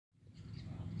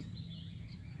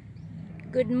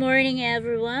Good morning,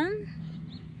 everyone.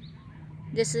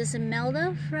 This is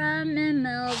Imelda from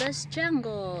Imelda's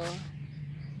Jungle.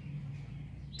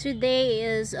 Today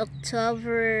is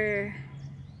October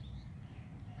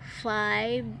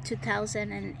 5,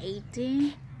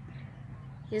 2018.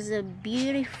 It's a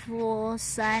beautiful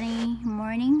sunny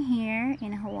morning here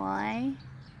in Hawaii.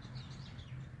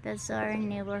 That's our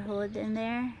neighborhood in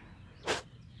there.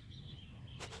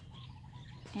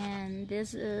 And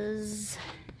this is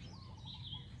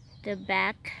the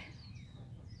back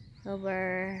of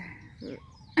our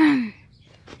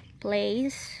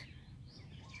place,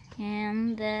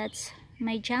 and that's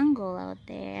my jungle out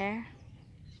there.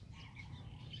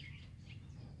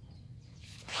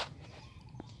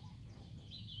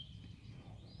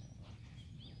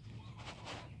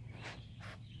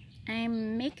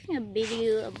 I'm making a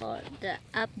video about the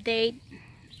update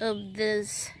of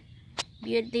this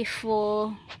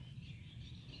beautiful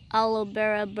Aloe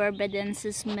Vera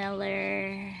Barbadensis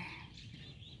Miller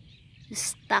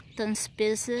Stockton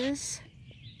species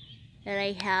that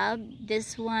I have.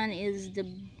 This one is the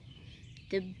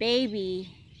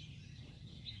baby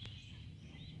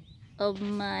of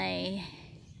my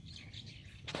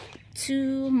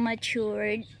two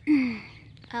matured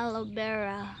Aloe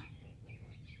Vera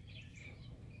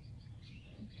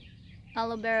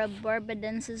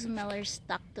Barbadensis Miller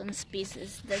Stockton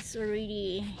species. That's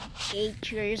already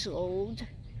 8 years old,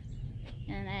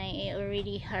 and I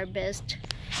already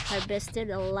harvested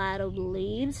a lot of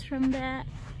leaves from that,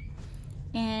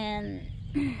 and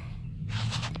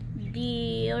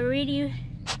the already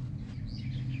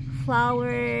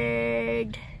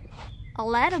flowered a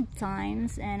lot of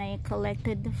times, and I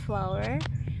collected the flower,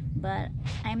 but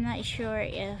I'm not sure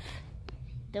if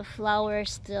the flower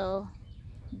still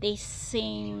they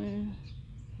seem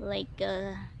like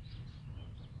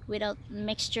without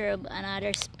mixture of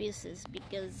another species,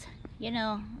 because you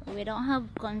know we don't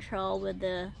have control with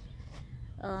the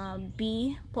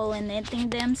bee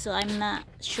pollinating them, so I'm not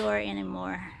sure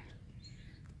anymore,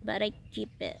 but I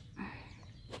keep it.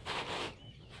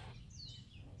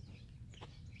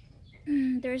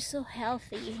 They're so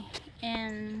healthy,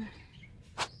 and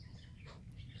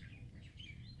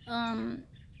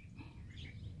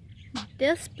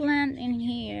this plant in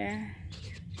here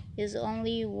is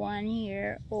only 1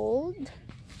 year old.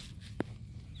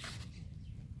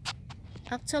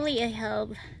 Actually, I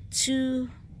have 2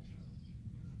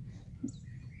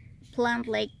 plants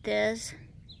like this.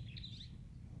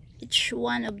 Each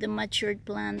one of the matured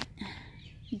plant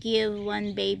give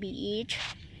 1 baby each,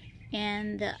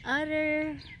 and the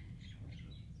other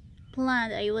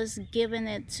plant I was giving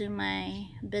it to my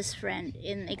best friend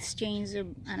in exchange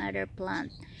of another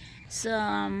plant. So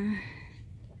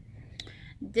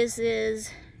this is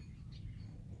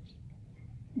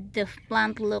the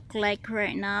plant look like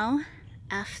right now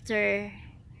after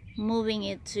moving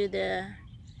it to the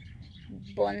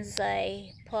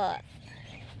bonsai pot.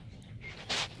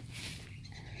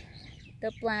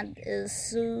 The plant is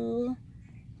so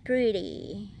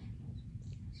pretty,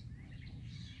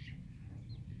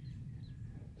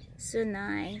 so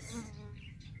nice.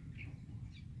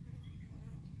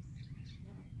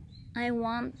 I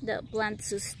want the plant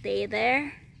to stay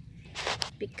there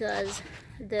because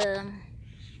the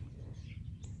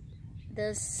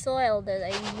soil that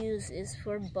I use is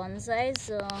for bonsai,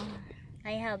 so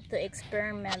I have to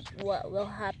experiment what will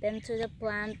happen to the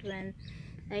plant when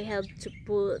I have to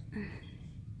put,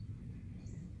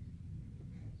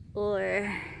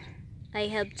 or I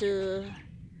have to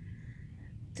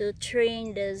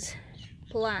train this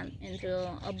plant into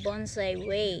a bonsai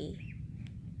way.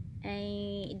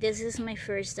 This is my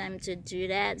first time to do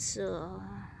that, so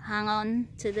hang on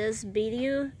to this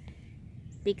video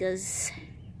because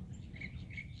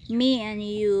me and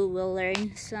you will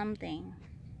learn something.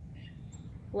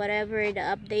 Whatever the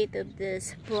update of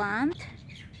this plant,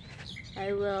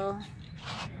 I will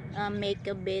make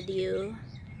a video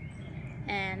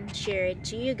and share it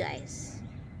to you guys.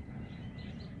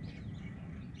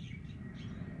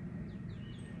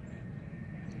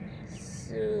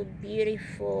 So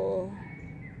beautiful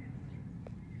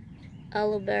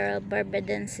Aloe Vera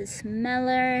Barbadensis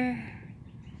Miller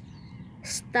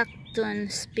Stockton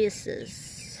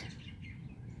species,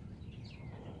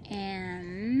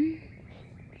 and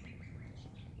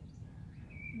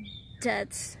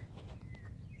that's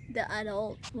the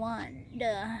adult one,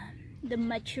 the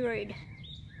matured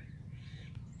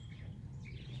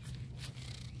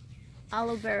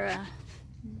Aloe Vera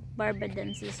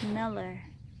Barbadensis Miller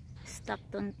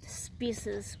Stockton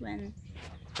species when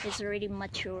it's already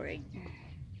matured.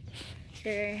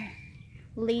 Their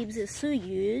leaves is so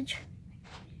huge,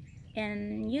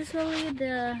 and usually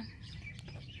the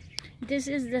This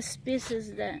is the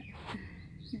species that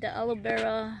the aloe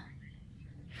vera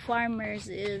farmers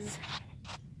is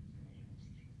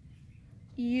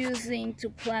using to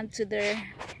plant to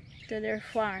their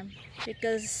farm,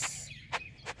 because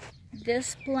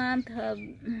this plant have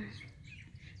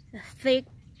a thick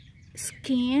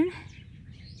skin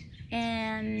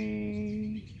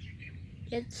and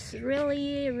it's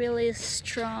really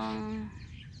strong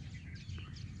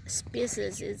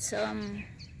species. It's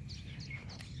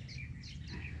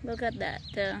look at that,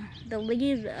 the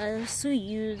leaves are so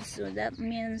used, so that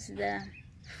means the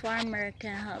farmer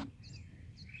can have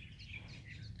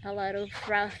a lot of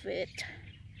profit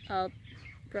out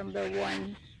from the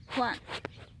one plant,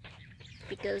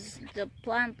 because the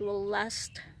plant will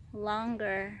last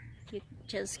longer. You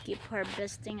just keep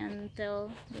harvesting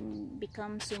until it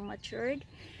becomes so matured.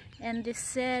 And they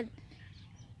said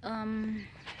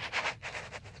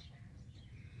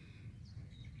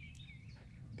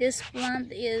this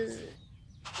plant is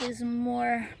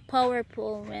more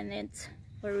powerful when it's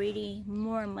already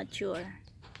more mature.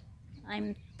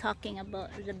 I'm talking about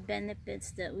the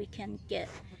benefits that we can get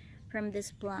from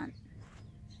this plant.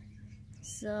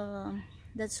 So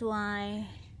that's why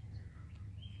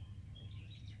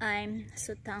I'm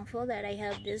so thankful that I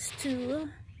have this too,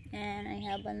 and I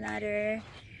have another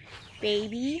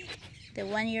baby, the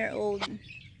 1-year-old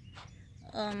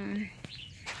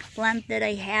plant that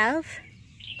I have.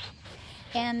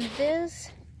 And this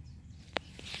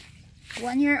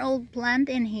 1-year-old plant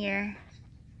in here,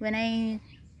 when I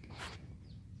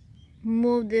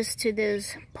move this to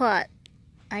this pot,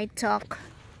 I took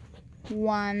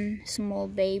one small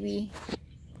baby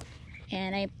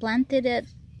and I planted it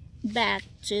back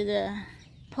to the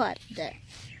pot that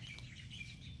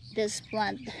this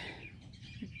plant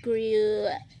grew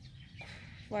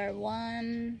for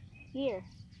 1 year.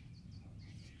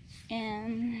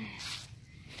 And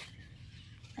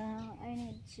I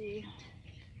need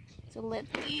to let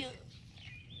you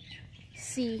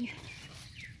see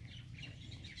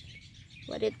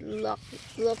what it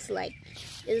looks like.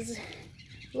 It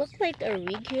looks like a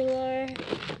regular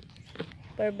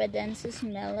Barbadensis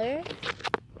miller,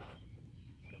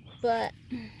 but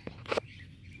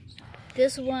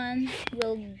this one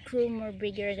will grow more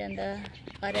bigger than the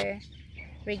other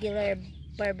regular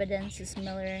Barbadensis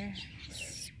miller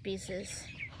species.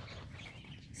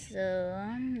 So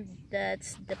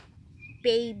that's the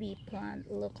baby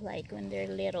plant look like when they're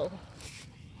little.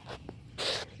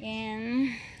 And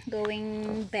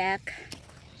going back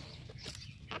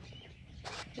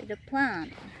to the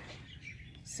plant,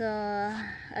 so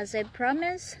as I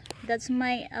promised, that's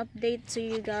my update to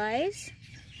you guys.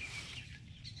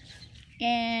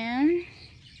 And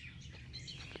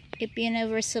if you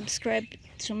never subscribed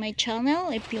to my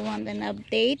channel, if you want an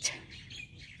update,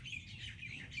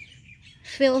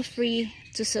 feel free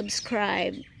to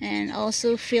subscribe, and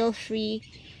also feel free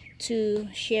to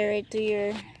share it to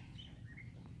your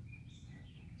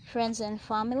friends and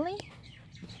family.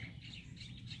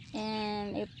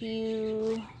 And if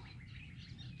you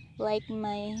like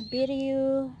my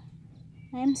video,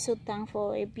 I'm so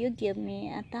thankful if you give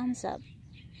me a thumbs up.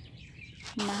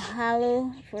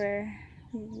 Mahalo for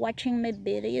watching my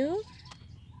video,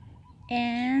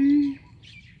 and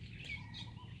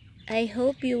I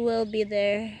hope you will be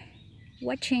there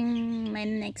watching my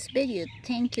next video.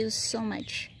 Thank you so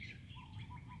much.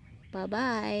 Bye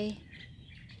bye.